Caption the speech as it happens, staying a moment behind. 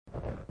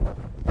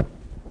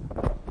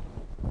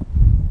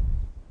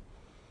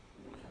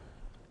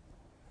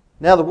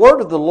Now the word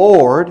of the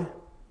Lord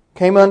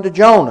came unto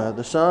Jonah,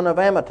 the son of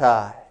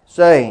Amittai,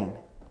 saying,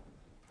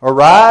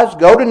 Arise,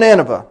 go to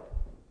Nineveh,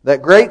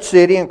 that great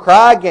city, and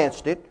cry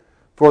against it,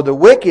 for the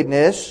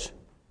wickedness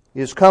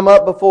is come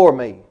up before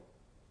me.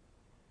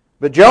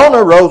 But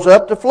Jonah rose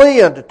up to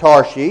flee unto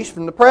Tarshish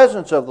from the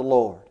presence of the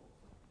Lord.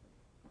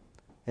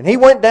 And he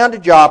went down to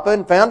Joppa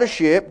and found a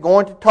ship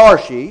going to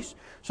Tarshish.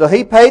 So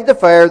he paid the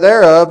fare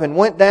thereof and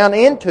went down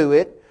into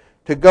it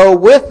to go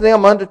with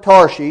them unto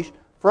Tarshish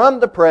from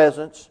the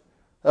presence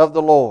of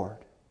the Lord.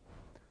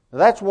 Now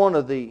that's one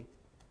of the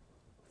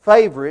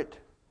favorite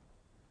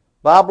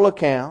Bible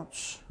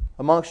accounts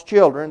amongst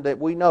children that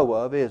we know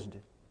of, isn't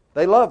it?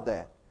 They love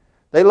that.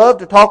 They love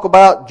to talk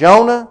about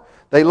Jonah.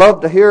 They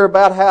love to hear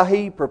about how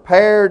he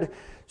prepared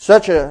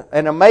such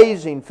an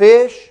amazing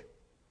fish.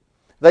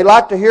 They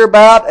like to hear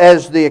about,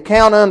 as the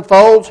account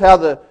unfolds, how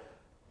the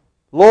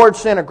Lord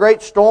sent a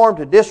great storm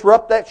to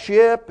disrupt that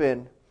ship,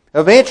 and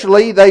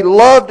eventually they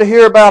love to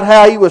hear about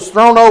how he was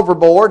thrown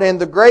overboard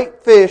and the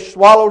great fish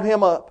swallowed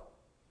him up.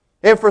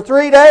 And for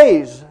 3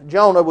 days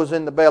Jonah was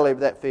in the belly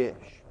of that fish.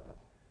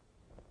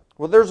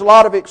 Well, there's a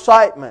lot of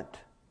excitement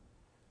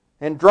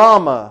and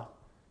drama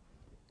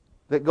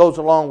that goes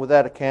along with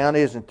that account,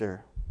 isn't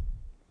there?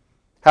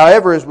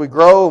 However, as we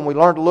grow and we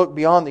learn to look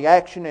beyond the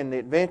action and the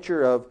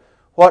adventure of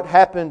what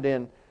happened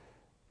in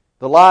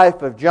the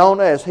life of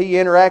Jonah as he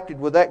interacted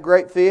with that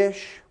great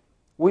fish,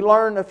 we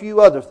learn a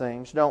few other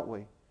things, don't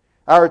we?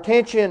 Our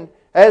attention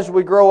as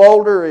we grow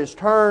older is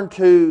turned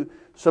to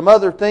some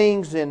other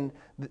things in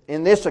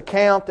this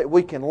account that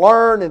we can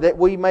learn and that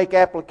we make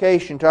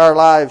application to our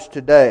lives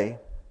today.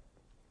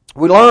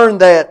 We learn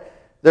that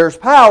there's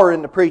power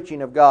in the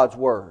preaching of God's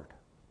Word.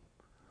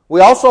 We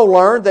also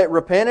learn that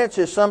repentance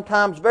is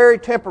sometimes very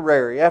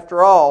temporary.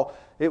 After all,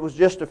 it was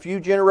just a few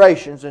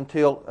generations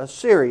until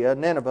Assyria,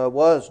 Nineveh,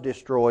 was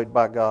destroyed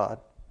by God.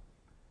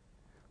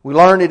 We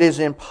learn it is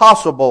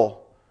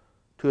impossible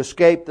to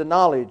escape the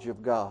knowledge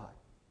of God.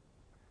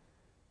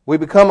 We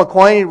become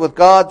acquainted with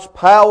God's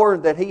power,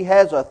 that He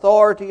has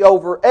authority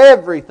over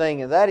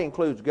everything, and that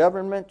includes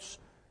governments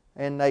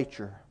and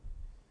nature.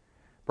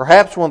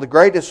 Perhaps one of the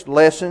greatest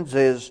lessons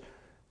is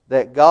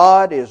that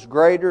God is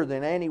greater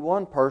than any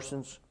one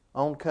person's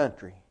own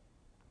country.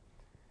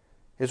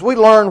 As we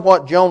learn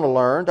what Jonah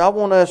learned, I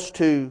want us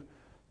to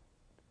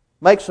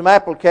make some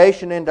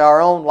application into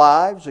our own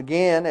lives.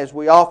 Again, as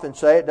we often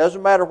say, it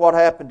doesn't matter what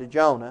happened to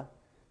Jonah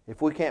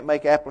if we can't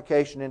make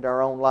application into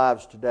our own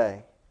lives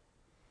today.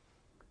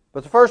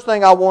 But the first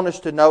thing I want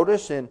us to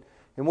notice, and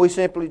we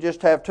simply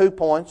just have 2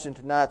 points in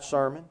tonight's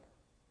sermon.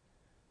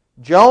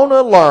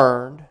 Jonah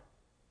learned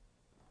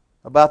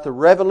about the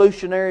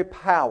revolutionary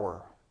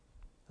power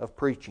of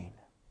preaching.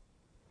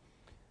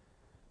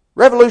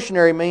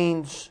 Revolutionary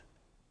means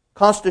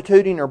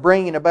constituting or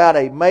bringing about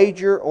a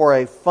major or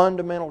a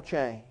fundamental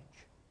change.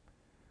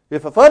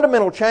 If a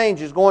fundamental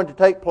change is going to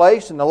take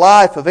place in the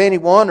life of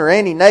anyone or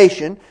any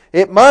nation,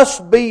 it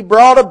must be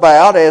brought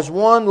about as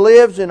one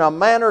lives in a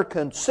manner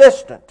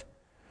consistent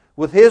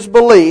with his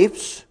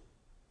beliefs.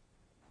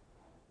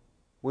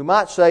 We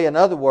might say, in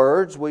other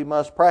words, we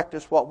must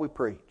practice what we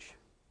preach.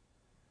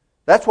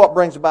 That's what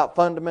brings about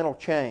fundamental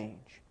change.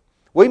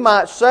 We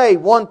might say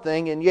one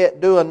thing and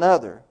yet do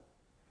another.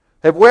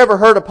 Have we ever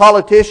heard a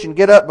politician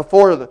get up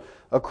before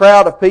a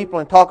crowd of people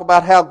and talk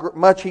about how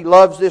much he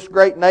loves this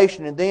great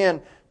nation and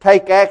then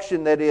take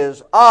action that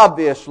is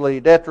obviously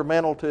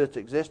detrimental to its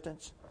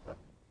existence?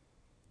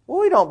 Well,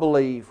 we don't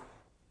believe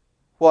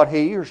what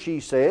he or she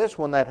says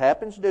when that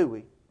happens, do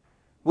we?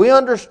 We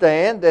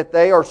understand that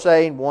they are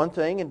saying one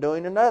thing and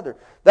doing another.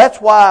 That's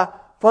why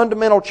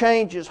fundamental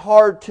change is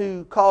hard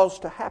to cause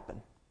to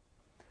happen.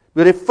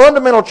 But if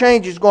fundamental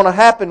change is going to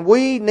happen,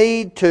 we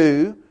need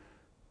to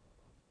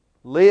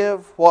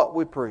live what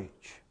we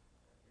preach.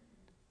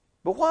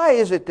 But why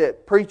is it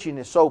that preaching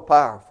is so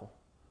powerful?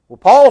 Well,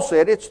 Paul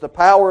said it's the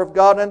power of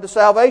God unto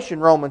salvation,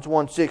 Romans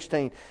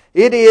 1:16.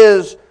 It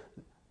is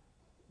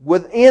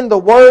within the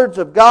words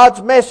of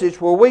God's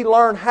message where we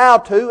learn how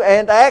to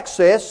and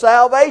access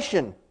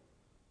salvation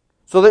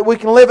so that we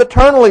can live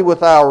eternally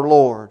with our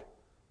Lord.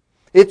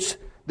 It's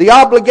the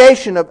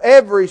obligation of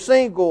every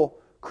single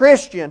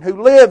Christian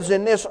who lives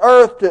in this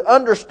earth to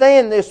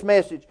understand this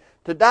message,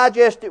 to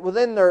digest it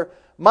within their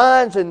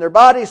minds and their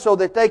bodies so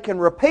that they can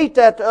repeat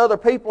that to other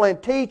people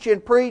and teach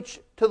and preach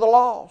to the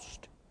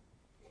lost.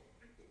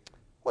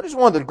 What is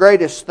one of the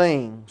greatest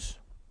things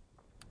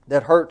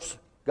that hurts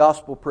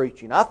gospel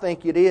preaching? I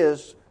think it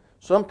is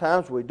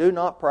sometimes we do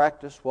not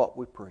practice what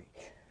we preach.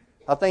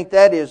 I think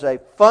that is a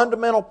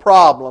fundamental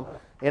problem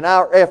in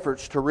our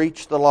efforts to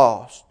reach the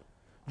lost.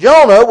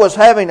 Jonah was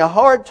having a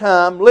hard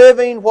time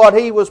living what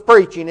he was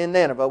preaching in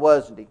Nineveh,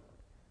 wasn't he?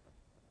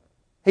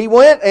 He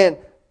went and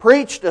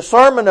preached a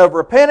sermon of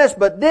repentance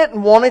but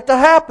didn't want it to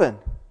happen.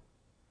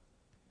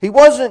 He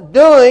wasn't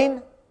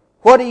doing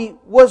what he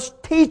was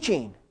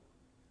teaching.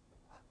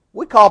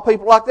 We call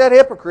people like that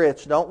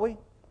hypocrites, don't we?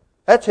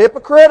 That's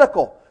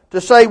hypocritical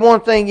to say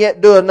one thing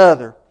yet do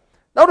another.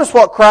 Notice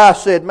what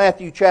Christ said,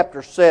 Matthew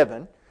chapter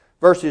 7,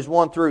 verses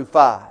 1 through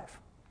 5.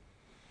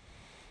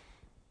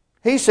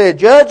 He said,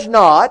 "Judge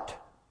not,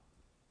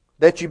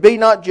 that ye be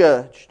not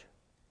judged.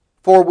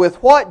 For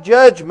with what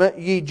judgment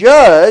ye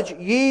judge,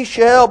 ye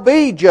shall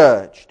be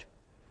judged.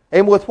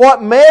 And with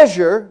what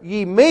measure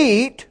ye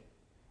mete,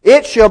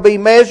 it shall be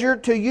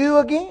measured to you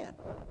again.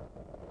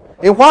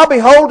 And why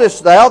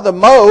beholdest thou the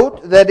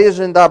mote that is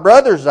in thy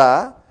brother's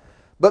eye,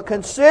 but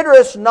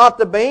considerest not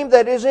the beam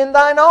that is in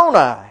thine own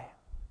eye?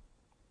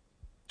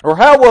 Or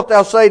how wilt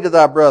thou say to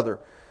thy brother,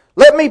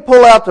 Let me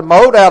pull out the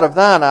mote out of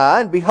thine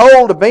eye, and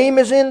behold, the beam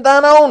is in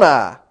thine own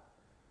eye?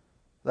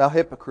 Thou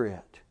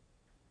hypocrite.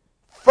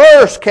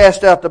 First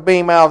cast out the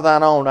beam out of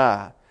thine own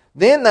eye.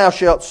 Then thou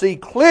shalt see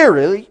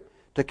clearly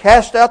to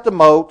cast out the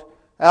mote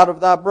out of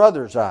thy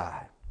brother's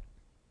eye."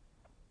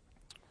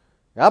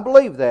 Now, I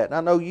believe that, and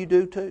I know you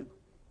do too.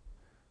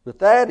 But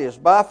that is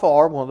by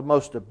far one of the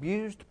most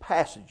abused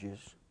passages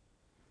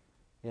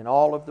in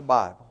all of the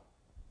Bible.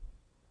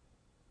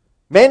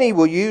 Many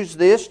will use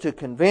this to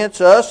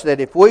convince us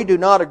that if we do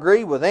not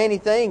agree with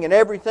anything and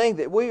everything,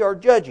 that we are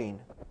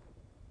judging.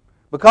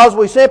 Because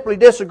we simply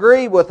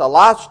disagree with a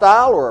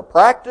lifestyle or a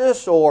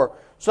practice or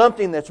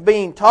something that's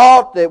being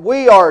taught, that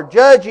we are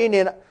judging.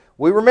 And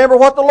we remember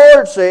what the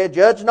Lord said,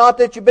 "Judge not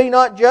that you be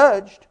not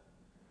judged."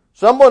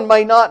 Someone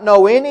may not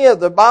know any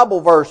of the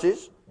Bible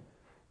verses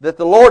that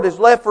the Lord has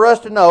left for us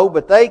to know,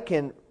 but they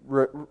can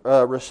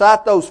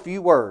recite those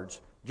few words.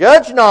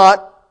 "Judge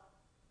not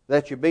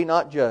that you be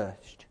not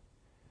judged."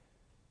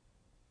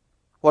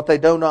 What they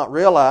do not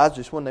realize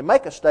is when they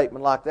make a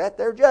statement like that,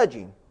 they're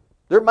judging.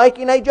 They're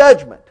making a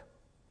judgment.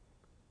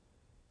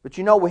 But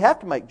you know, we have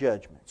to make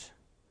judgments.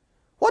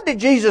 What did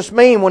Jesus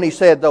mean when He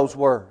said those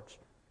words?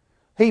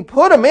 He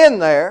put them in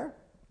there.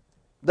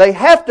 They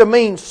have to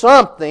mean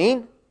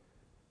something.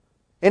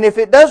 And if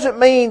it doesn't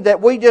mean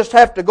that we just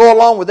have to go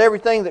along with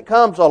everything that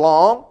comes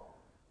along,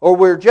 or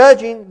we're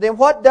judging, then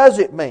what does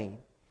it mean?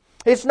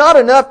 It's not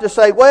enough to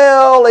say,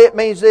 well, it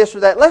means this or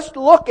that. Let's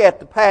look at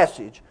the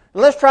passage,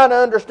 and let's try to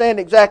understand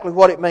exactly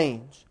what it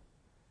means.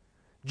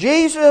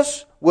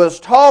 Jesus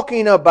was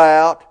talking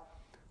about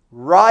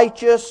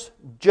righteous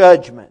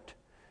judgment.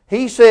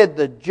 He said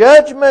the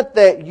judgment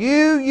that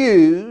you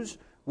use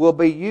will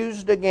be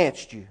used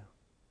against you.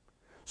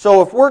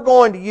 So if we're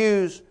going to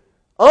use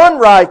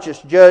unrighteous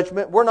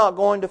judgment, we're not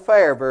going to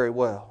fare very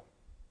well.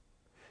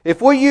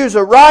 If we use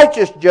a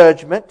righteous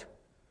judgment,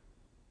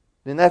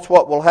 then that's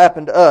what will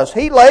happen to us.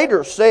 He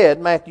later said,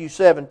 Matthew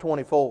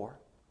 7:24,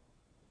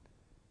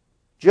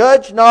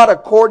 "Judge not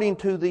according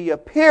to the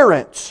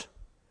appearance,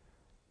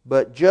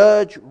 but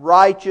judge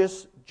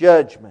righteous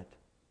judgment."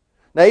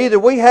 Now either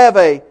we have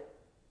a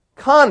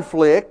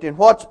conflict in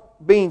what's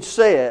being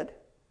said,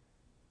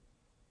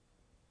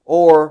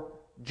 or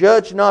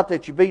 "Judge not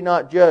that you be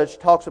not judged"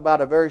 talks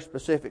about a very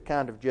specific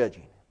kind of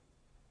judging.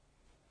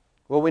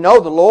 Well, we know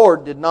the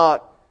Lord did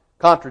not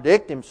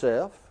contradict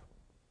Himself.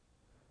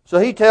 So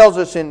He tells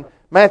us in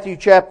Matthew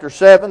chapter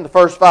 7, the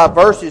first 5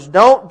 verses,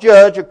 "Don't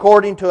judge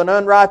according to an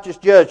unrighteous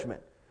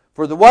judgment.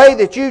 For the way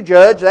that you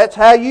judge, that's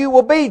how you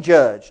will be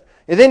judged."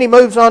 And then He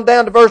moves on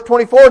down to verse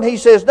 24 and He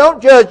says,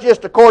 "Don't judge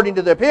just according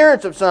to the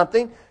appearance of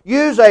something.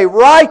 Use a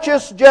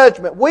righteous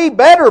judgment." We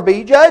better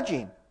be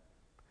judging.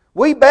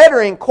 We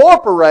better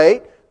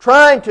incorporate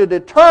trying to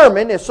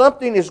determine if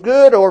something is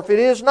good or if it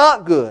is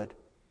not good.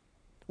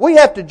 We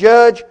have to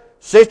judge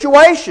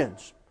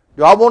situations.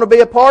 Do I want to be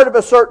a part of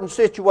a certain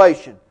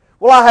situation?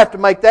 Well, I have to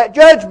make that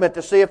judgment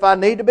to see if I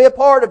need to be a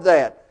part of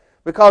that.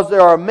 Because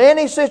there are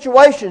many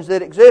situations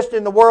that exist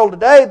in the world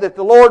today that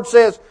the Lord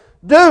says,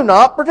 do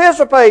not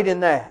participate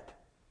in that.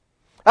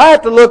 I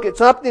have to look at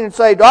something and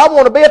say, do I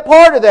want to be a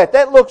part of that?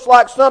 That looks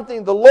like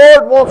something the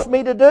Lord wants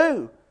me to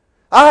do.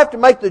 I have to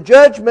make the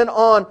judgment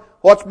on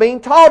what's being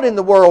taught in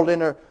the world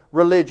in a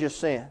religious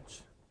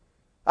sense.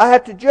 I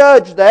have to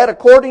judge that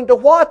according to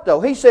what,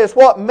 though? He says,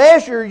 what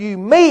measure you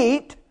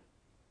mete,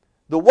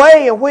 the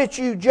way in which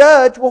you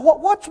judge. Well,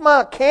 what's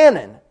my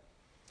canon?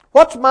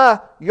 What's my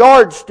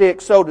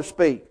yardstick, so to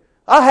speak?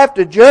 I have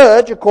to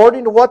judge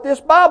according to what this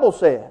Bible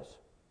says.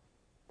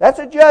 That's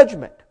a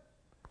judgment.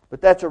 But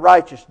that's a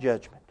righteous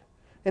judgment.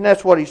 And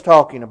that's what he's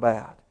talking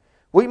about.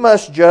 We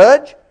must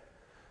judge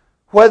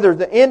whether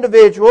the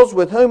individuals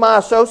with whom I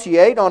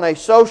associate on a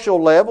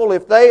social level,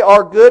 if they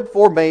are good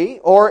for me,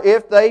 or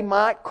if they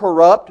might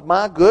corrupt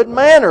my good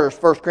manners,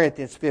 1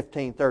 Corinthians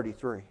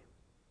 15:33.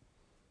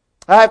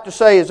 I have to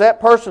say, is that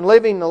person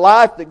living the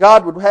life that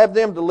God would have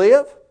them to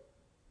live?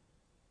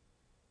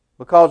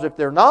 Because if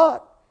they're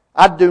not,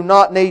 I do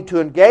not need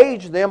to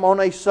engage them on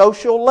a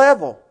social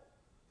level.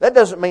 That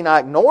doesn't mean I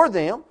ignore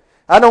them.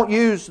 I don't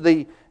use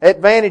the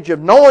advantage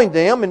of knowing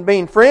them and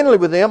being friendly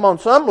with them on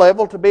some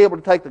level to be able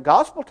to take the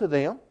gospel to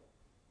them.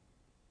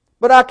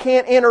 But I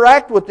can't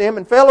interact with them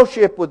and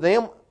fellowship with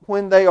them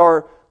when they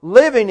are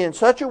living in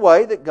such a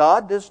way that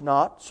God does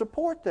not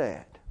support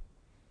that.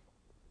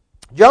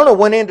 Jonah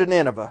went into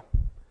Nineveh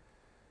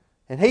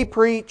and he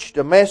preached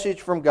a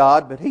message from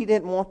God, but he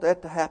didn't want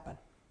that to happen.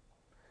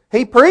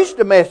 He preached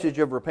a message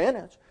of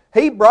repentance.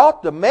 He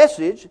brought the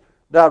message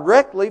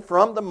directly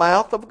from the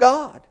mouth of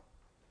God.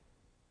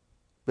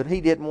 But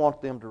he didn't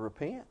want them to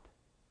repent.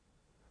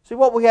 See,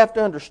 what we have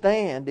to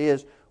understand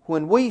is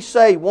when we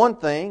say one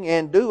thing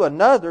and do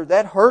another,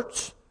 that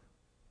hurts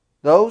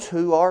those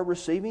who are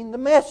receiving the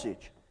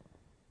message.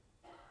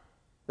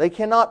 They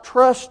cannot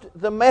trust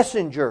the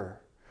messenger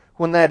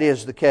when that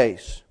is the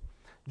case.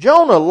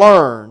 Jonah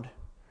learned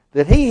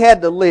that he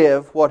had to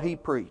live what he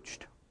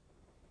preached.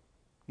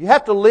 You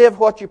have to live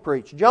what you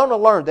preach. Jonah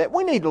learned that.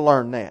 We need to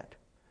learn that.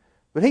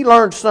 But he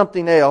learned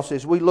something else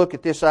as we look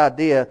at this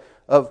idea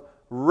of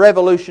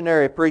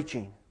revolutionary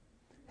preaching.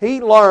 He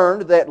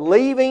learned that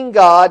leaving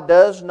God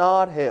does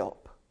not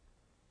help.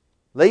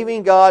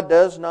 Leaving God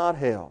does not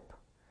help.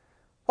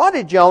 Why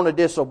did Jonah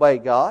disobey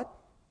God?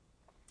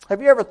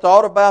 Have you ever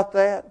thought about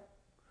that?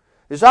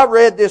 As I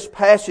read this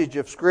passage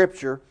of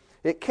Scripture,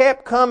 it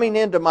kept coming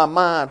into my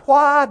mind.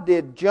 Why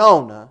did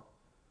Jonah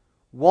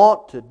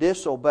want to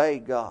disobey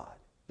God?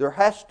 There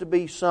has to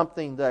be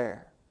something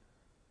there.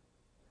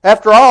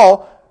 After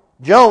all,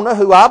 Jonah,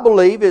 who I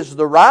believe is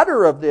the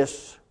writer of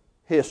this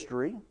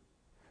history,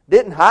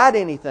 didn't hide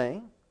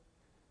anything.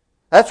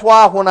 That's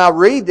why when I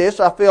read this,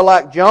 I feel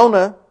like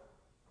Jonah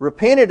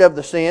repented of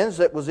the sins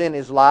that was in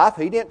his life.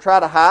 He didn't try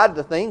to hide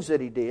the things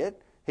that he did.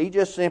 He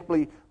just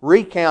simply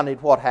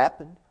recounted what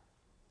happened.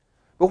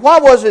 But why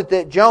was it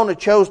that Jonah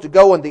chose to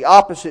go in the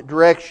opposite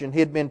direction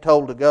he'd been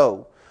told to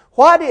go?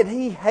 Why did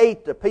he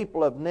hate the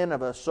people of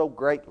Nineveh so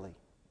greatly?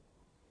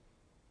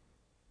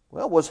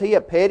 Well, was he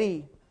a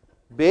petty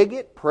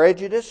bigot,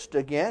 prejudiced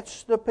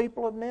against the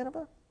people of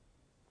Nineveh?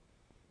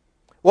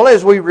 Well,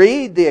 as we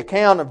read the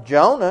account of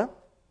Jonah,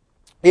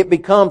 it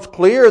becomes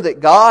clear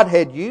that God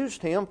had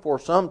used him for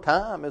some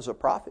time as a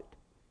prophet.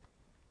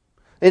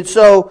 And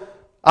so,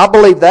 I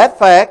believe that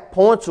fact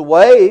points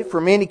away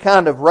from any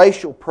kind of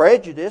racial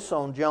prejudice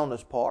on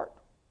Jonah's part.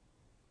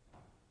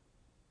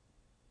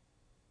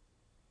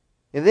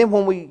 And then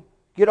when we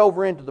get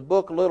over into the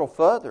book a little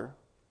further,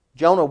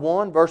 Jonah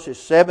 1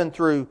 verses 7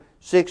 through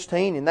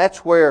 16, and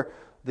that's where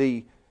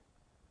the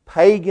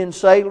pagan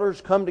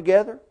sailors come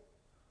together.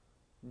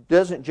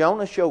 Doesn't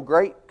Jonah show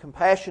great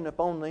compassion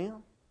upon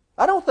them?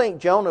 I don't think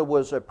Jonah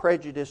was a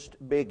prejudiced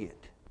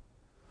bigot.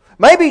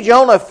 Maybe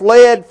Jonah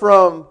fled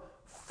from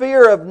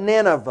fear of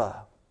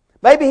Nineveh.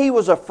 Maybe he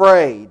was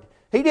afraid.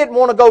 He didn't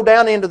want to go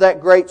down into that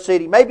great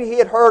city. Maybe he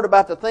had heard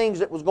about the things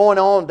that was going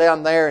on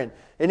down there and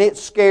it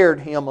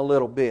scared him a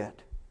little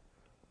bit.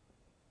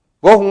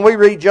 Well, when we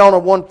read Jonah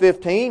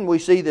 1:15, we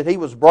see that he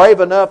was brave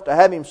enough to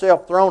have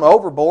himself thrown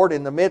overboard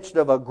in the midst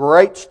of a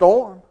great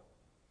storm.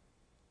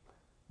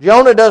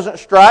 Jonah doesn't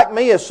strike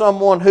me as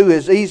someone who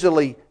is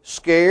easily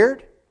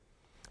scared.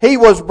 He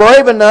was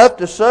brave enough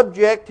to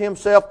subject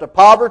himself to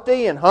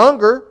poverty and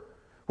hunger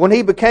when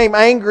he became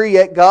angry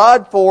at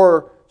God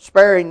for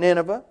sparing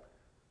Nineveh.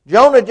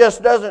 Jonah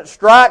just doesn't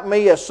strike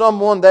me as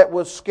someone that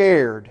was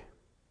scared.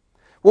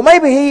 Well,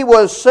 maybe he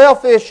was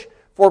selfish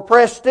for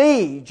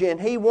prestige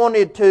and he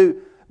wanted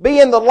to be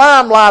in the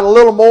limelight a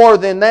little more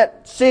than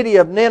that city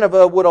of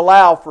Nineveh would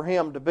allow for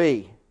him to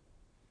be.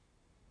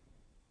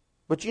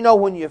 But you know,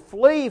 when you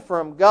flee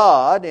from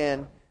God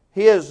and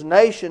His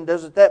nation,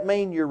 doesn't that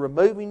mean you're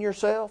removing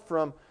yourself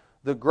from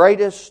the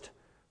greatest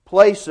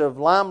place of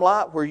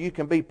limelight where you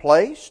can be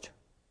placed?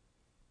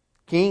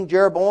 King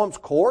Jeroboam's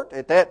court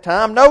at that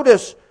time.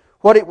 Notice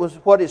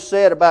what is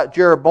said about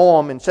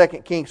Jeroboam in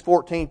 2 Kings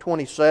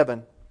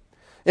 14:27.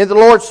 And the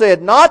Lord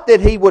said, not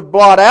that He would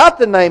blot out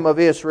the name of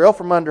Israel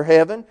from under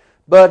heaven,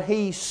 but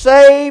He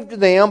saved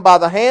them by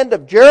the hand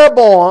of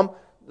Jeroboam,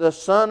 the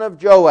son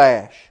of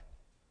Joash.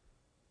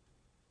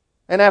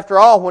 And after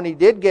all, when he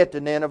did get to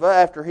Nineveh,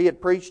 after he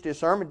had preached his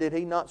sermon, did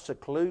he not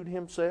seclude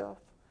himself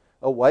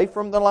away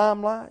from the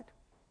limelight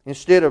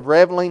instead of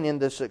reveling in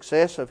the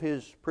success of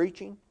his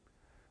preaching?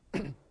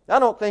 I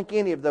don't think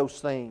any of those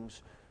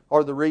things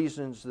are the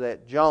reasons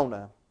that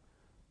Jonah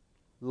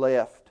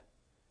left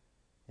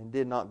and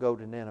did not go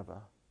to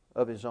Nineveh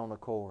of his own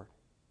accord.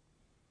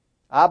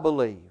 I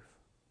believe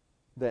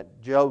that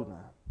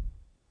Jonah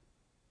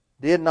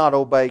did not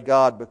obey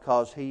God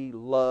because he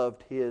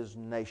loved his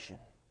nation,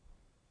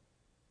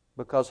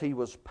 because he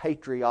was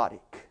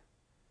patriotic.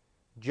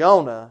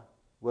 Jonah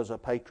was a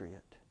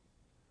patriot.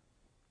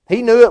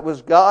 He knew it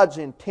was God's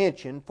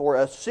intention for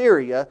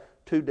Assyria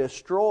to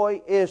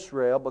destroy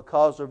Israel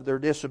because of their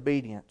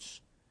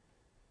disobedience.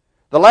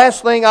 The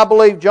last thing I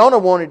believe Jonah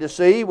wanted to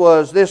see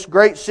was this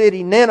great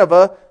city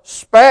Nineveh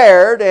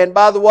spared, and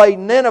by the way,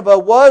 Nineveh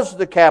was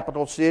the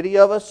capital city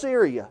of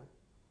Assyria.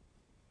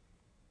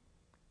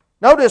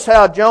 Notice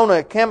how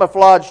Jonah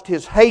camouflaged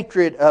his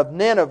hatred of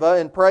Nineveh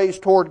in praise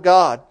toward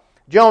God.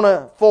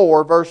 Jonah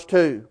 4, verse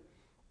 2.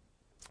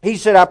 He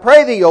said, I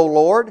pray thee, O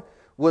Lord,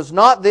 was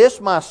not this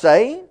my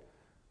saying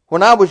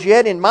when I was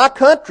yet in my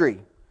country?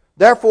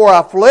 Therefore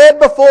I fled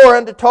before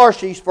unto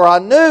Tarshish, for I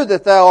knew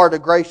that Thou art a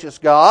gracious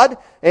God,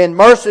 and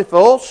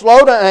merciful,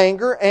 slow to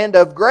anger, and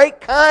of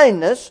great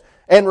kindness,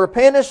 and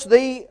repentest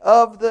Thee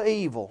of the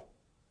evil.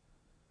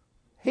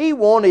 He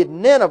wanted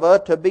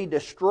Nineveh to be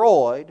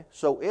destroyed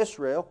so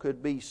Israel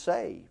could be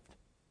saved.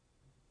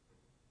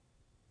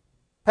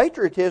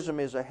 Patriotism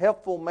is a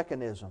helpful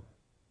mechanism.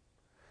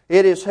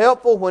 It is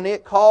helpful when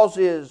it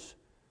causes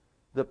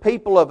the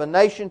people of a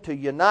nation to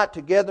unite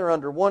together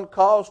under one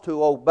cause,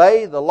 to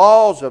obey the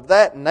laws of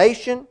that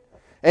nation,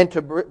 and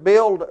to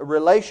build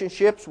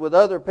relationships with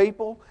other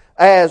people,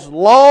 as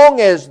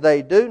long as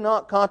they do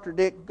not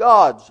contradict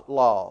God's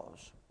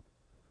laws.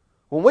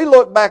 When we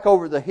look back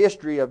over the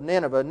history of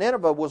Nineveh,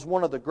 Nineveh was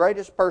one of the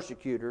greatest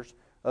persecutors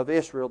of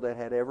Israel that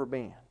had ever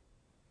been.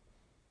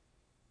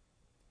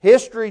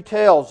 History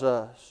tells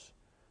us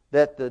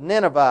that the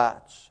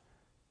Ninevites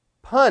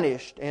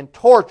punished and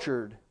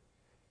tortured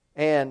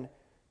and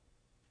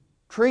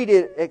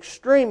treated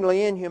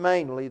extremely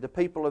inhumanely the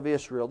people of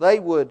Israel. They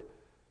would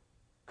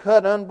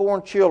cut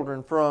unborn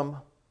children from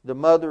the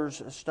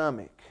mother's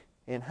stomach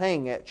and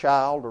hang that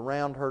child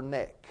around her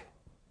neck.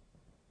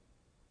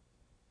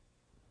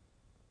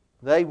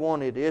 They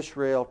wanted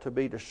Israel to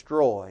be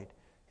destroyed,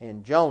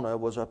 and Jonah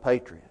was a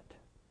patriot.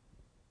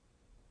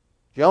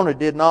 Jonah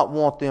did not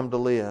want them to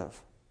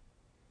live.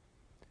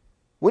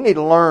 We need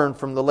to learn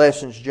from the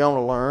lessons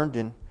Jonah learned,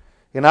 and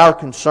in our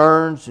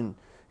concerns and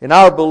in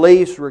our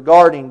beliefs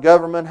regarding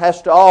government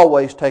has to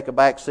always take a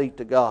back seat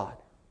to God.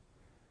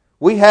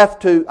 We have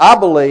to, I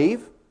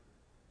believe,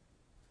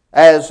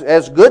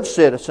 as good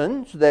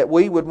citizens, that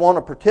we would want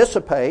to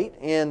participate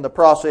in the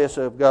process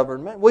of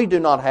government. We do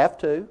not have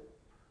to.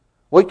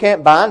 We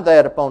can't bind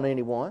that upon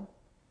anyone.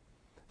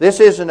 This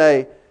isn't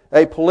a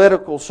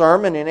political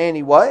sermon in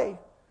any way,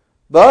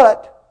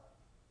 but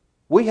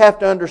we have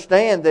to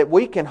understand that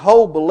we can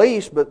hold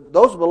beliefs, but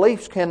those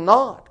beliefs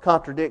cannot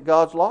contradict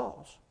God's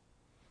laws.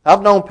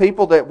 I've known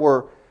people that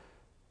were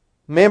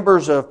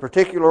members of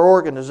particular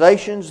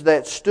organizations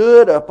that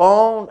stood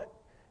upon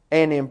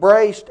and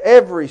embraced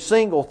every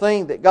single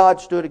thing that God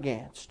stood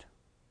against.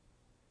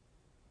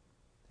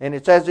 And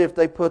it's as if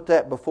they put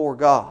that before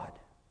God.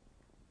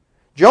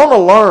 Jonah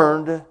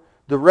learned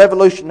the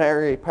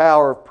revolutionary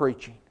power of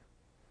preaching.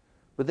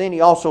 But then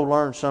he also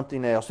learned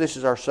something else. This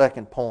is our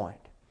second point.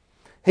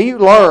 He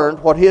learned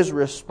what his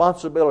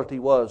responsibility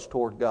was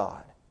toward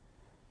God.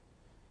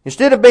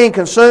 Instead of being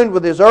consumed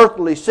with his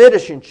earthly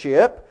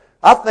citizenship,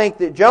 I think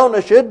that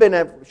Jonah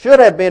should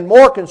have been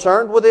more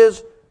concerned with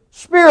his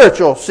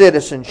spiritual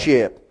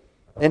citizenship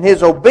and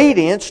his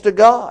obedience to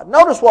God.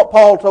 Notice what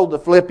Paul told the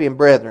Philippian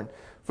brethren.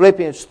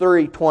 Philippians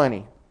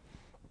 3:20.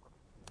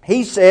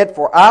 He said,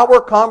 "For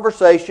our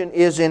conversation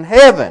is in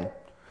heaven,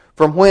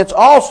 from whence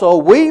also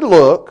we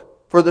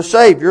look for the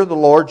Savior, the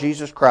Lord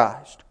Jesus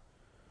Christ."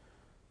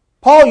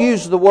 Paul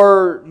uses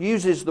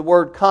the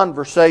word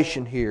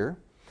conversation here.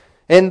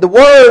 And the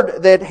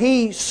word that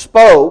he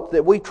spoke,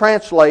 that we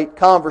translate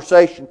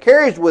conversation,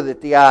 carries with it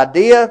the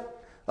idea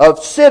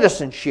of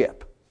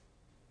citizenship.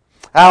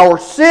 Our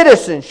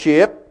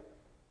citizenship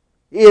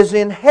is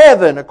in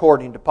heaven,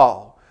 according to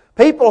Paul.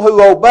 People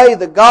who obey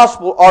the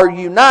gospel are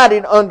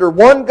united under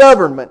one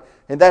government,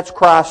 and that's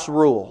Christ's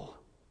rule.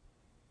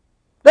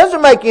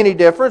 Doesn't make any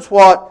difference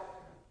what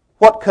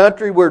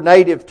country we're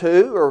native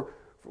to or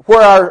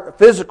where our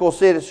physical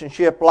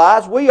citizenship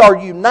lies. We are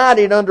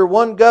united under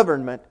one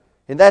government,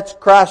 and that's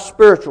Christ's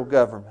spiritual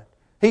government.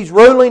 He's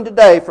ruling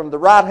today from the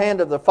right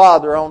hand of the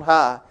Father on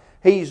high.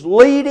 He's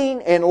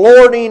leading and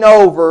lording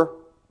over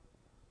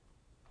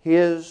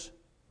His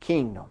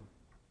kingdom.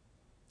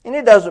 And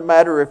it doesn't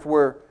matter if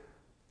we're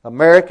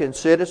American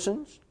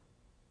citizens,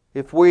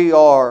 if we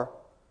are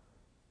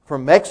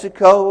from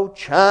Mexico,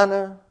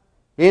 China,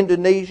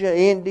 Indonesia,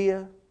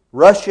 India,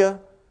 Russia,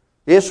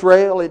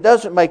 Israel. It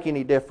doesn't make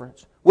any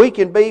difference. We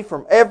can be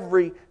from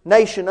every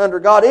nation under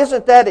God.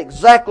 Isn't that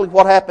exactly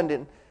what happened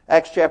in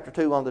Acts chapter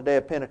 2 on the day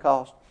of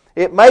Pentecost?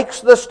 It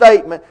makes the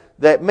statement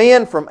that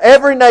men from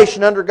every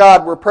nation under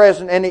God were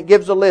present, and it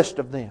gives a list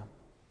of them.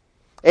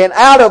 And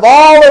out of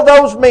all of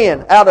those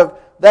men, out of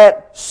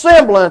that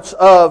semblance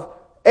of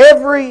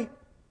every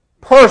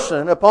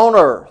person upon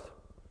earth,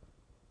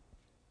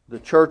 the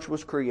church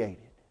was created.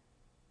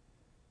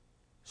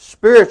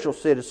 Spiritual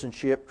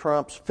citizenship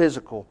trumps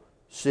physical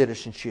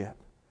citizenship.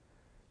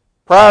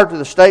 Prior to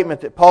the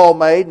statement that Paul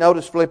made,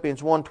 notice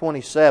Philippians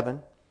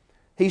 1:27,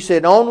 he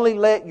said, "Only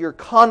let your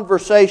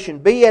conversation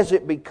be as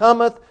it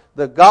becometh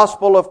the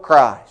gospel of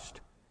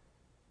Christ."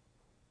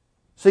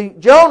 See,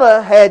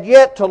 Jonah had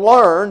yet to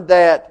learn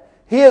that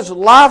his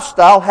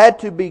lifestyle had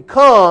to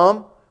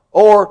become,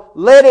 or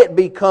let it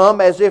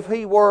become, as if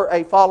he were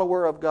a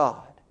follower of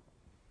God.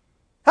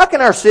 How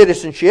can our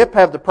citizenship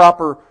have the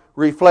proper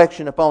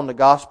reflection upon the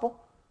gospel?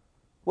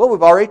 Well,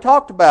 we've already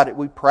talked about it.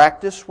 We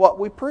practice what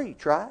we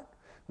preach, right?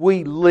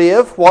 We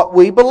live what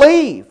we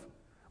believe.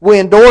 We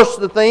endorse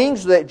the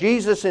things that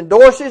Jesus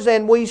endorses,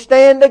 and we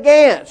stand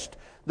against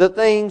the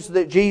things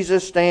that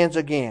Jesus stands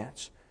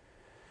against.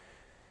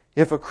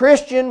 If a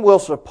Christian will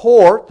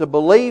support the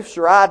beliefs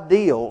or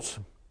ideals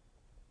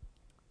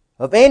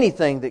of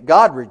anything that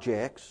God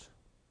rejects,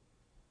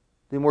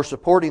 then we're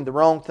supporting the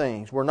wrong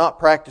things. We're not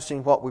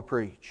practicing what we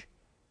preach.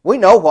 We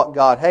know what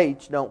God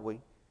hates, don't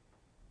we?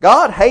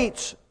 God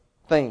hates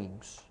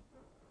things.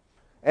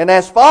 And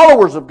as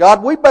followers of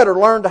God, we better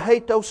learn to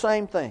hate those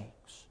same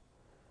things.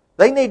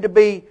 They need to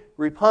be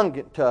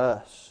repugnant to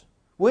us.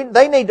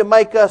 They need to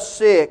make us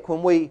sick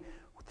when we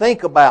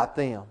think about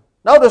them.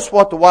 Notice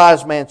what the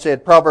wise man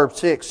said, Proverbs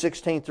 6,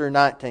 16 through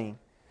 19.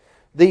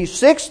 These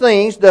 6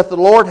 things doth the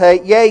Lord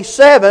hate, yea,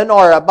 7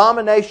 are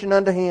abomination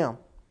unto Him.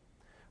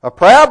 A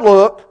proud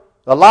look,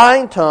 a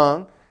lying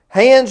tongue,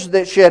 hands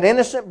that shed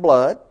innocent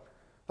blood,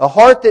 a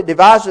heart that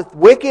deviseth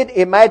wicked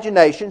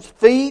imaginations,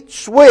 feet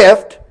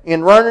swift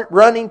in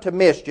running to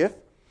mischief,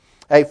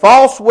 a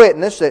false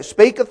witness that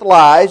speaketh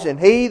lies, and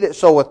he that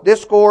soweth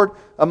discord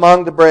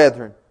among the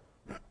brethren.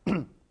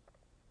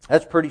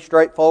 That's pretty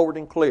straightforward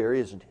and clear,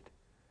 isn't it?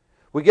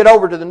 We get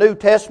over to the New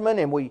Testament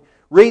and we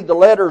read the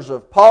letters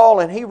of Paul,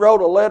 and he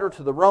wrote a letter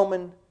to the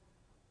Roman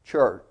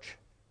church,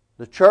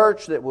 the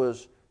church that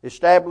was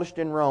established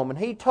in Rome. And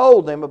he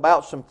told them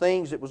about some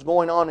things that was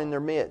going on in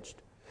their midst.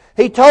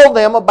 He told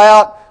them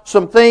about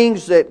some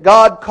things that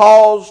God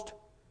caused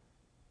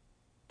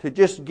to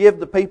just give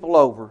the people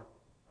over.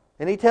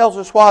 And he tells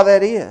us why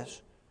that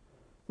is.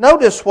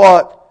 Notice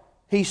what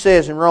he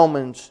says in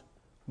Romans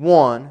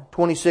 1,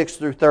 26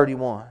 through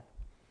 31.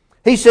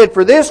 He said,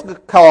 For this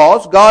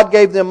cause God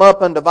gave them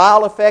up unto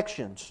vile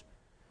affections.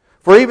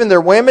 For even their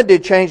women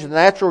did change the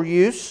natural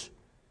use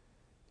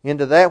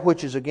into that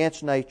which is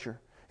against nature.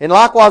 And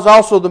likewise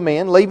also the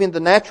men, leaving the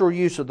natural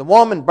use of the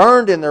woman,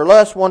 burned in their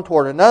lust one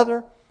toward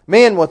another,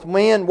 men with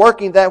men,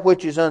 working that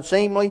which is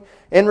unseemly,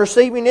 and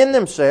receiving in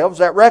themselves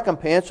that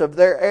recompense of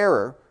their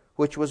error,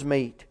 which was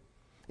meet.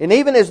 And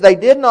even as they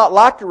did not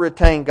like to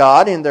retain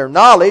God in their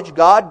knowledge,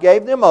 God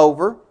gave them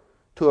over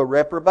to a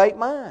reprobate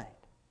mind,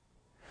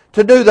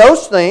 to do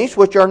those things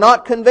which are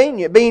not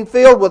convenient, being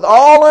filled with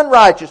all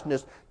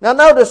unrighteousness. Now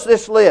notice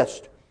this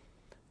list.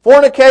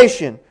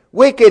 Fornication,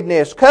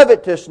 wickedness,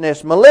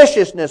 covetousness,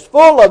 maliciousness,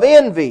 full of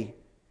envy,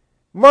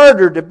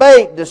 murder,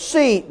 debate,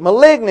 deceit,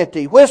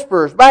 malignity,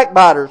 whisperers,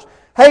 backbiters,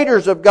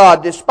 haters of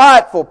God,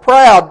 despiteful,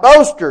 proud,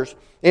 boasters,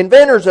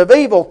 inventors of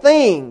evil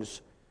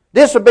things,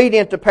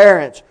 disobedient to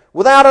parents,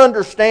 without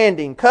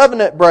understanding,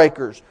 covenant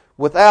breakers,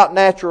 without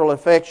natural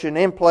affection,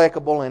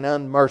 implacable and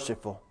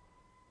unmerciful.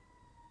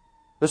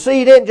 But see,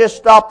 he didn't just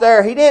stop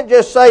there. He didn't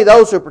just say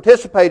those who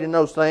participate in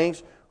those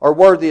things are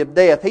worthy of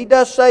death. He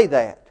does say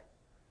that.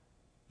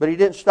 But he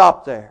didn't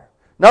stop there.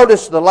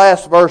 Notice the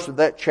last verse of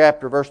that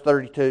chapter, verse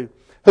 32.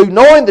 Who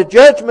knowing the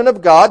judgment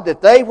of God,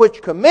 that they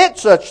which commit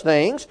such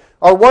things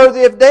are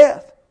worthy of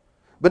death.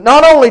 But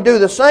not only do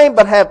the same,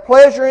 but have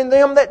pleasure in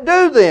them that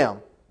do them.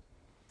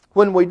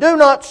 When we do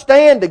not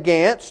stand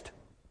against,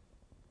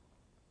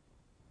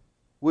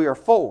 we are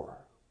for.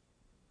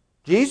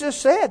 Jesus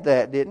said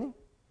that, didn't He?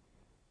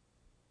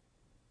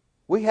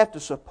 We have to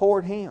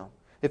support Him.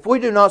 If we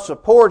do not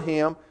support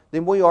Him,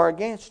 then we are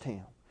against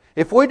Him.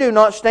 If we do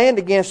not stand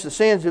against the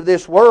sins of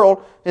this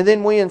world, and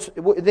then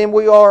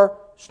we are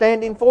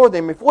standing for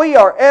them. If we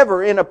are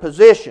ever in a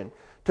position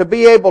to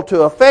be able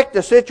to affect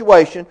a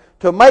situation,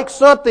 to make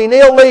something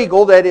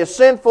illegal that is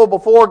sinful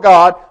before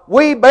God,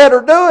 we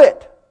better do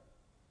it.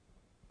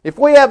 If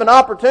we have an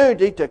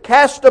opportunity to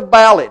cast a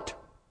ballot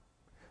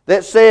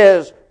that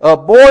says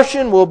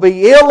abortion will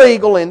be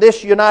illegal in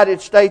this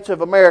United States of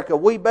America,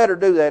 we better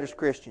do that as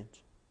Christians.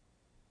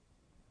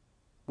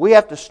 We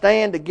have to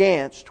stand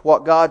against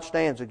what God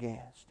stands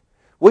against.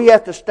 We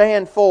have to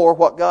stand for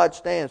what God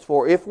stands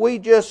for. If we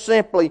just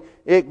simply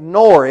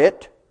ignore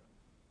it,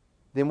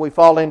 then we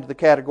fall into the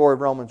category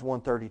of Romans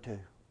 1:32.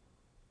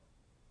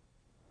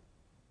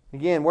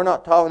 Again, we're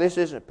not talking, this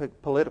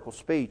isn't political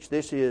speech.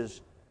 This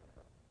is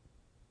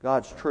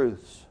God's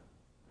truths.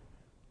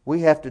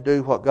 We have to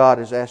do what God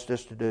has asked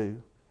us to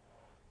do.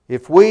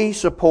 If we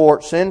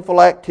support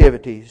sinful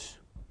activities,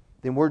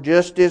 then we're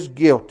just as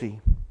guilty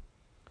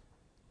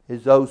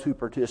as those who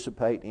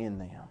participate in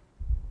them.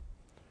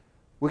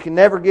 We can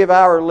never give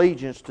our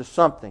allegiance to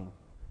something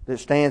that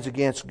stands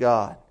against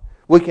God.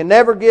 We can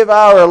never give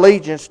our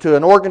allegiance to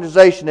an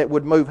organization that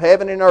would move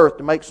heaven and earth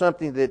to make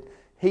something that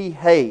He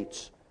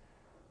hates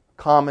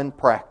common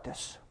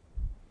practice.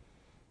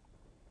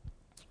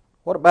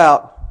 What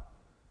about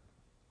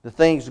the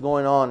things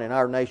going on in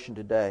our nation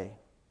today?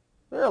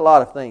 There are a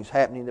lot of things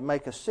happening that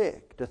make us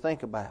sick to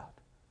think about.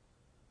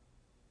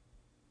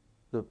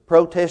 The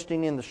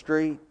protesting in the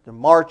street, the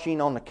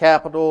marching on the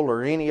Capitol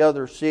or any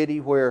other city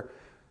where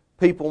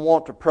people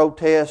want to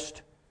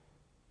protest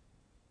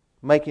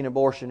making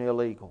abortion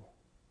illegal.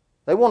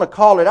 They want to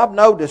call it, I've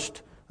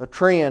noticed a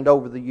trend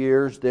over the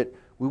years that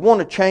we want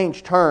to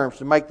change terms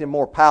to make them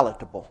more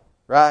palatable,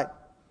 right?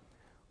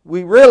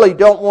 We really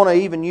don't want to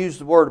even use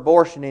the word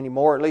abortion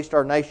anymore, at least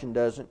our nation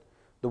doesn't,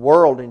 the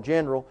world in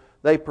general.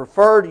 They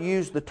prefer to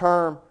use the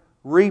term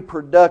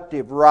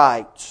reproductive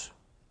rights.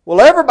 Well,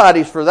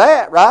 everybody's for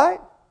that, right?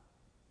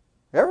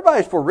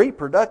 Everybody's for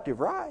reproductive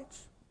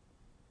rights.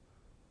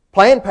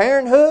 Planned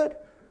Parenthood?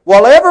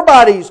 Well,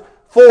 everybody's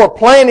for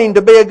planning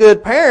to be a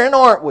good parent,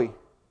 aren't we?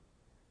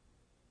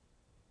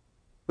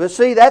 But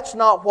see, that's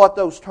not what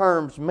those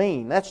terms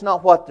mean. That's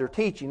not what they're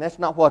teaching. That's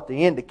not what they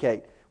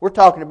indicate. We're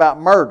talking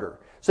about murder.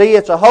 See,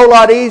 it's a whole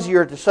lot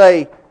easier to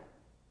say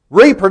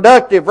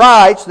reproductive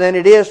rights than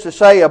it is to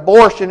say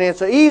abortion.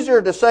 It's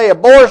easier to say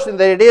abortion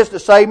than it is to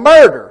say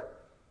murder,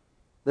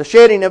 the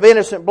shedding of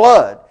innocent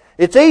blood.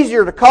 It's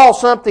easier to call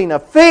something a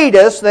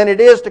fetus than it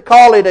is to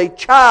call it a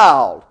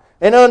child,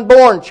 an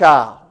unborn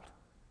child.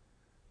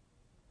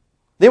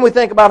 Then we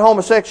think about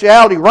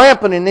homosexuality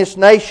rampant in this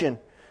nation.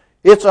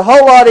 It's a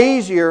whole lot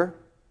easier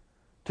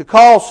to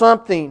call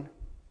something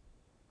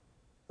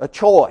a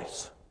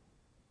choice.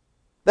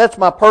 That's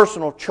my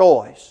personal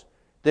choice,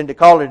 than to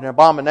call it an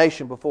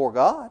abomination before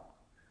God.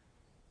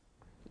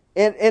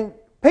 And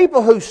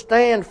people who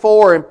stand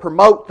for and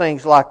promote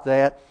things like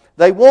that,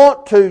 they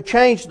want to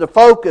change the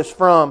focus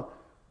from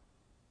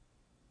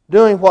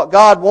doing what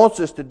God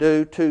wants us to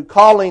do to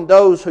calling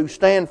those who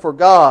stand for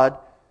God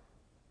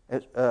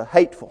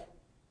hateful.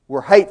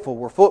 We're hateful.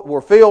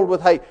 We're filled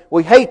with hate.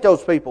 We hate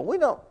those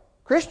people.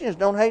 Christians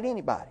don't hate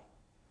anybody.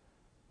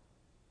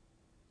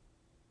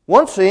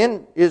 One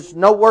sin is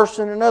no worse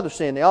than another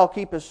sin. They all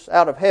keep us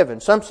out of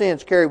heaven. Some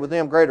sins carry with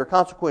them greater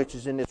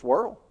consequences in this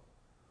world.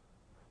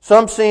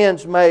 Some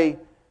sins may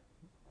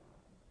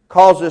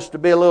cause us to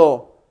be a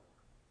little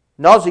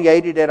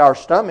nauseated at our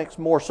stomachs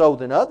more so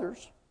than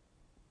others.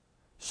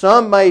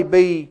 Some may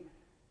be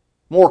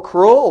more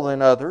cruel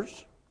than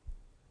others,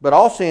 but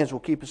all sins will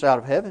keep us out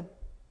of heaven.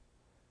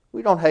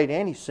 We don't hate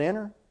any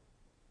sinner.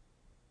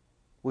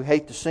 We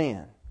hate the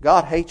sin.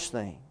 God hates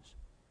things.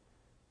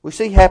 We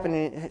see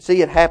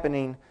it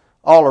happening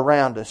all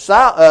around us.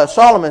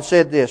 Solomon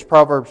said this,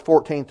 Proverbs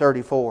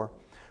 14:34.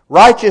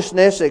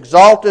 Righteousness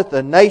exalteth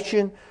a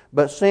nation,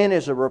 but sin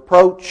is a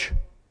reproach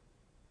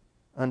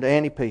unto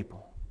any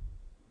people.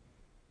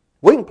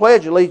 We can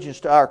pledge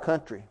allegiance to our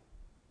country,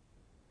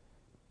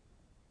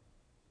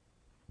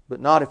 but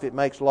not if it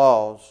makes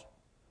laws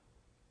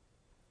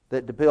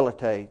that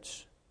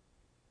debilitates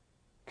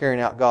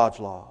carrying out God's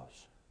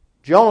laws.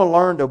 Jonah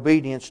learned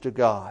obedience to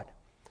God,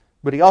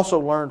 but he also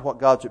learned what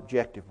God's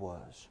objective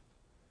was.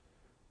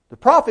 The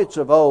prophets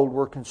of old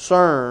were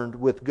concerned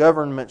with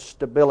government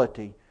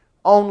stability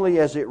only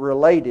as it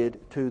related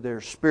to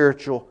their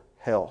spiritual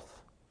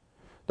health.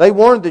 They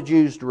warned the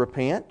Jews to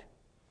repent.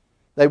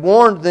 They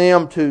warned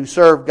them to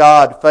serve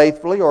God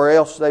faithfully, or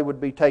else they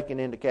would be taken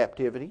into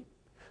captivity.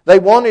 They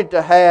wanted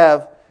to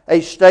have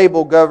a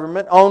stable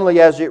government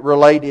only as it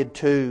related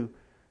to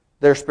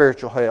their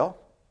spiritual health.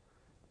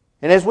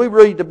 And as we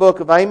read the book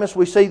of Amos,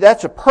 we see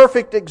that's a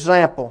perfect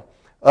example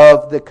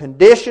of the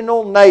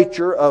conditional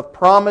nature of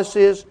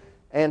promises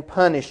and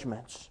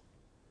punishments.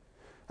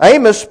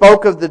 Amos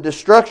spoke of the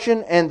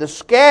destruction and the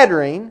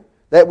scattering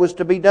that was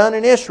to be done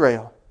in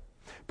Israel,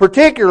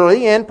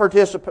 particularly in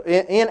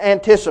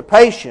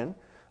anticipation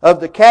of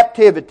the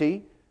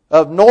captivity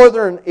of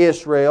northern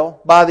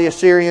Israel by the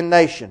Assyrian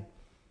nation.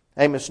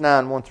 Amos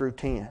 9, 1 through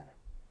 10.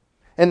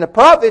 And the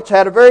prophets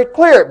had a very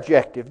clear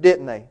objective,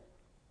 didn't they?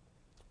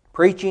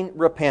 Preaching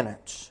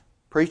repentance.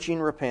 Preaching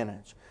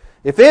repentance.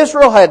 If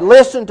Israel had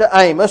listened to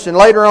Amos and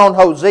later on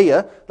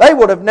Hosea, they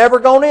would have never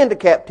gone into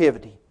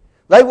captivity.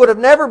 They would have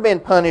never been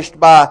punished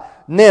by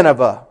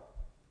Nineveh.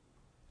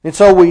 And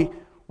so we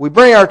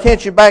bring our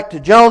attention back to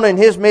Jonah, and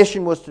his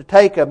mission was to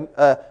take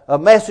a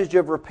message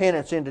of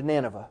repentance into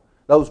Nineveh.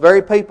 Those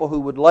very people who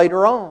would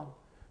later on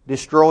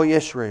destroy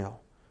Israel.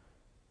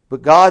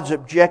 But God's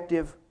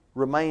objective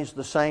remains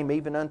the same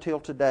even until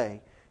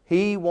today.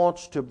 He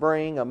wants to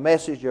bring a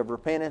message of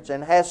repentance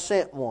and has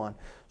sent one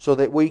so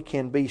that we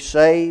can be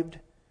saved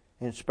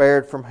and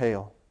spared from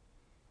hell.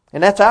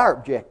 And that's our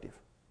objective.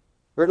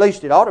 Or at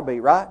least it ought to be,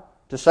 right?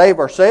 To save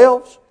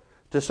ourselves,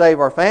 to save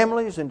our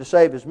families, and to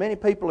save as many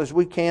people as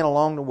we can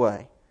along the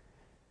way.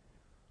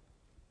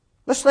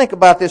 Let's think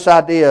about this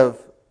idea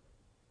of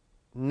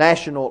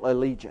national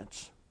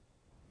allegiance.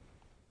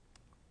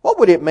 What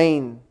would it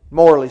mean,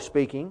 morally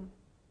speaking,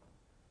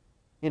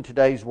 in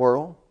today's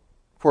world,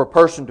 for a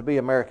person to be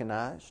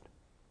Americanized?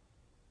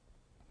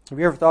 Have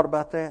you ever thought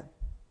about that?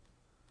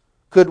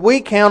 Could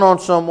we count on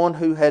someone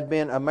who had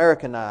been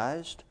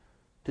Americanized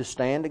to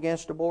stand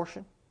against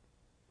abortion?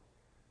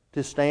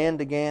 To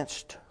stand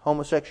against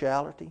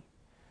homosexuality?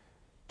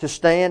 To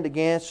stand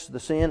against the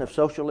sin of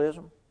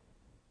socialism?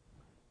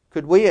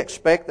 Could we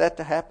expect that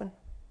to happen?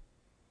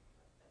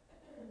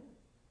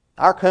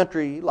 Our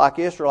country, like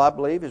Israel, I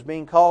believe, is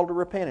being called to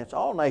repentance.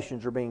 All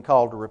nations are being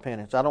called to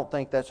repentance. I don't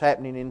think that's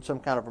happening in some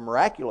kind of a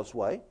miraculous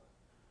way.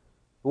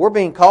 But we're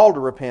being called to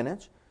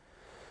repentance.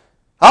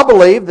 I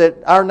believe that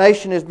our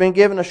nation has been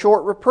given a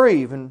short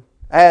reprieve, and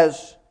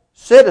as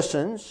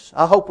citizens,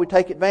 I hope we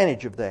take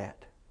advantage of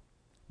that.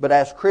 But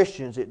as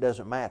Christians, it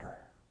doesn't matter.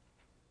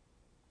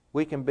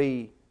 We can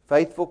be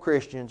faithful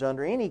Christians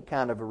under any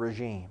kind of a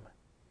regime,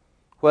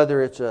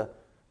 whether it's a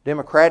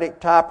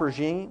democratic type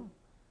regime,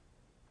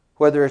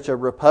 whether it's a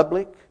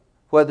republic,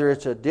 whether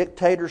it's a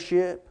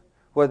dictatorship,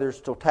 whether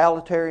it's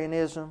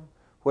totalitarianism,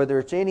 whether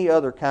it's any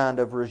other kind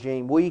of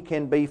regime. We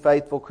can be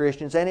faithful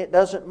Christians, and it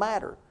doesn't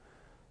matter.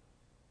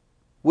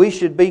 We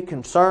should be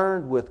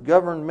concerned with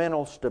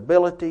governmental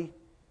stability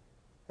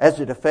as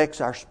it affects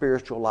our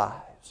spiritual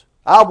lives.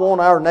 I want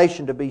our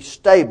nation to be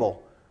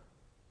stable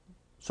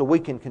so we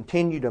can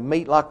continue to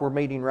meet like we're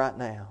meeting right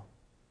now.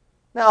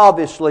 Now,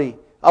 obviously,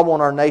 I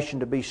want our nation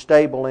to be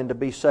stable and to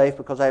be safe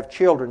because I have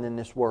children in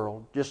this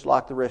world, just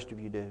like the rest of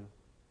you do.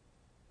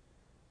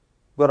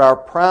 But our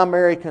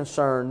primary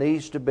concern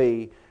needs to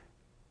be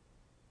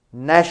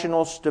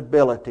national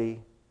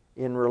stability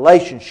in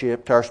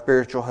relationship to our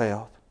spiritual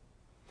health.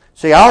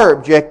 See, our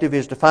objective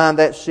is to find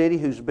that city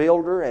whose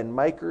builder and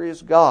maker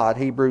is God,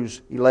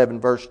 Hebrews 11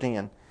 verse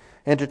 10,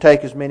 and to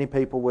take as many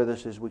people with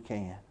us as we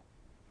can.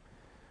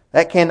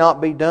 That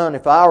cannot be done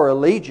if our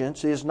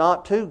allegiance is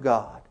not to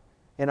God,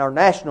 and our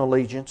national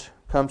allegiance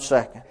comes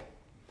second.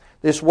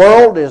 This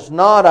world is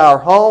not our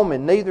home,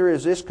 and neither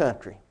is this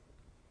country.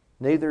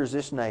 Neither is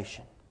this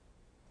nation.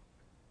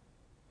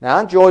 Now,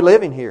 I enjoy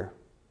living here.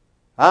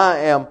 I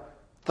am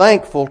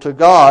thankful to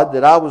God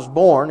that I was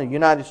born a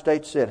United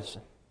States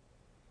citizen.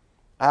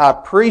 I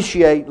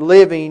appreciate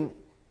living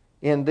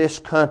in this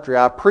country.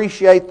 I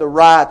appreciate the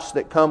rights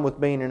that come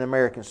with being an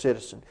American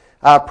citizen.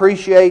 I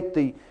appreciate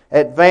the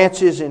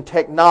advances in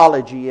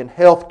technology and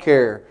health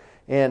care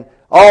and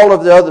all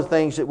of the other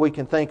things that we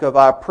can think of.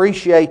 I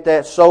appreciate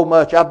that so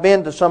much. I've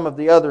been to some of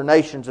the other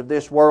nations of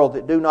this world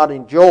that do not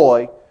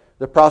enjoy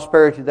the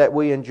prosperity that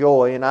we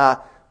enjoy, and I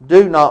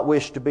do not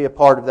wish to be a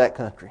part of that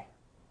country.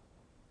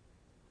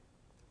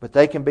 But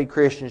they can be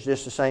Christians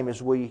just the same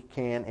as we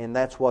can, and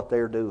that's what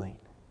they're doing.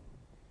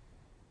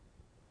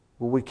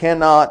 Well, we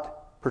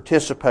cannot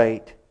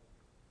participate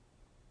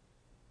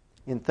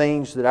in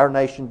things that our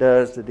nation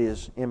does that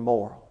is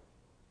immoral.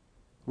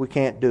 We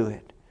can't do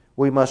it.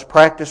 We must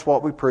practice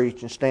what we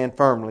preach and stand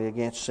firmly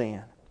against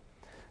sin.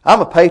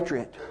 I'm a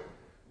patriot.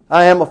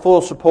 I am a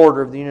full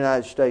supporter of the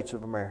United States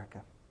of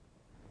America.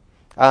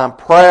 I'm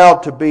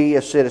proud to be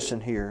a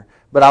citizen here,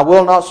 but I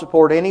will not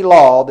support any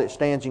law that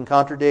stands in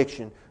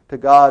contradiction to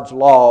God's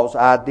laws,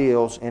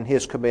 ideals, and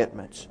His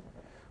commitments.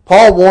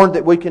 Paul warned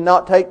that we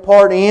cannot take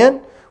part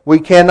in, we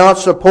cannot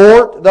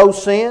support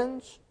those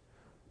sins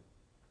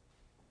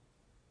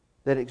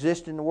that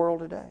exist in the world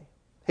today.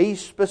 He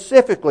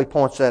specifically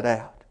points that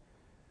out,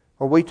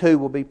 or we too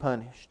will be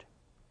punished.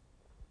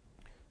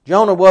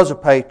 Jonah was a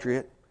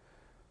patriot,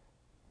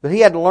 but he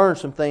had to learn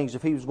some things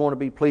if he was going to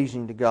be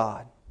pleasing to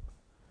God.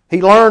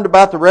 He learned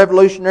about the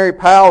revolutionary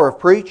power of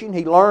preaching.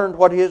 He learned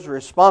what his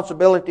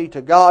responsibility to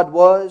God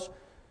was,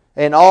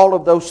 and all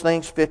of those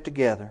things fit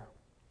together.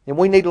 And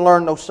we need to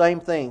learn those same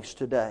things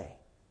today.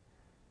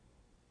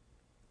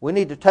 We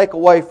need to take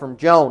away from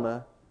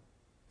Jonah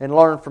and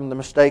learn from the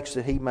mistakes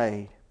that he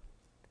made.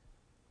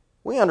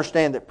 We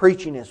understand that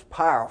preaching is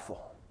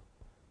powerful.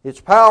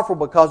 It's powerful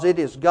because it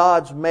is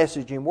God's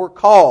message, and we're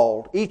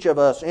called, each of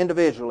us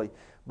individually,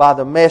 by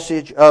the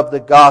message of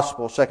the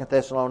gospel, 2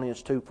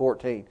 Thessalonians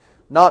 2:14,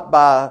 not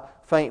by a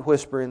faint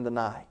whisper in the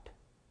night.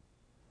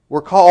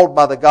 We're called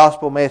by the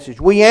gospel message.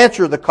 We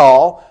answer the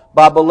call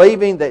by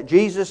believing that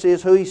Jesus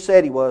is who He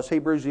said He was,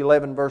 Hebrews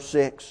 11 verse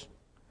 6.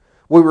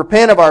 We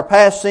repent of our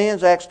past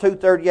sins, Acts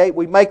 2:38.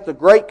 We make the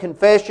great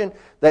confession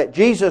that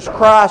Jesus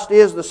Christ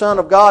is the Son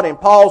of God. And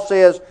Paul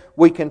says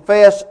we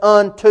confess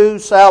unto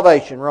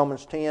salvation,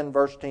 Romans 10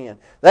 verse 10.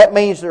 That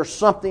means there's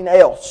something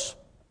else.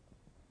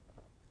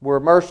 We're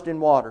immersed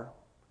in water.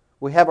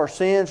 We have our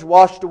sins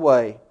washed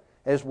away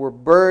as we're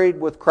buried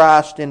with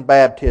Christ in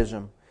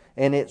baptism.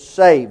 And it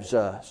saves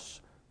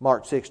us,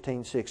 Mark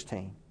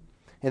 16:16.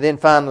 And then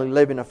finally,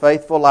 living a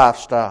faithful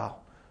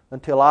lifestyle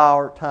until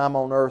our time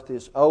on earth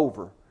is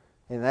over.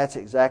 And that's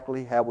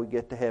exactly how we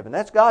get to heaven.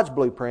 That's God's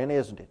blueprint,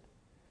 isn't it?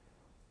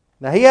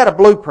 Now, He had a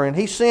blueprint.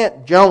 He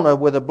sent Jonah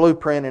with a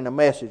blueprint and a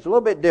message. A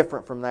little bit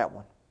different from that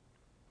one.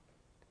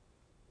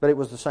 But it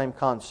was the same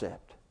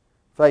concept.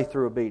 Faith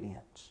through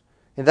obedience.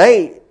 And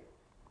they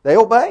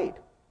obeyed.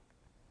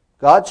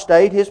 God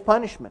stayed His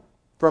punishment.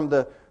 From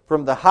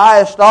the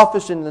highest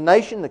office in the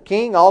nation, the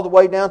king, all the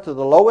way down to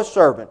the lowest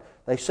servant.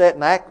 They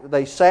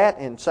sat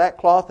in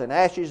sackcloth and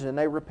ashes, and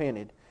they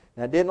repented.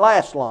 Now, it didn't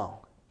last long.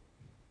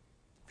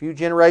 A few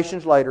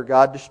generations later,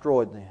 God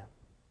destroyed them.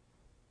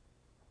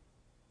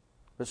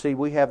 But see,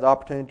 we have the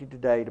opportunity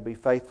today to be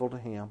faithful to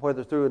Him,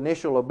 whether through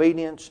initial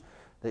obedience,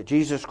 that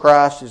Jesus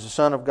Christ is the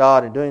Son of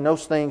God, and doing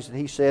those things that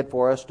He said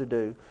for us to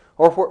do,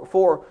 or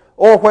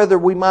whether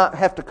we might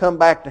have to come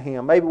back to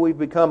Him. Maybe we've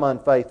become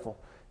unfaithful,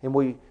 and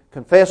we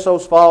confess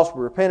those faults,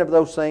 we repent of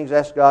those things,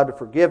 ask God to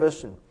forgive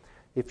us, and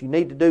if you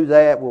need to do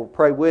that, we'll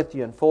pray with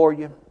you and for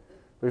you.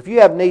 But if you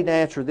have need to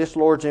answer this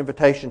Lord's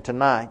invitation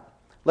tonight,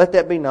 let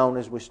that be known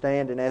as we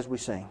stand and as we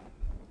sing.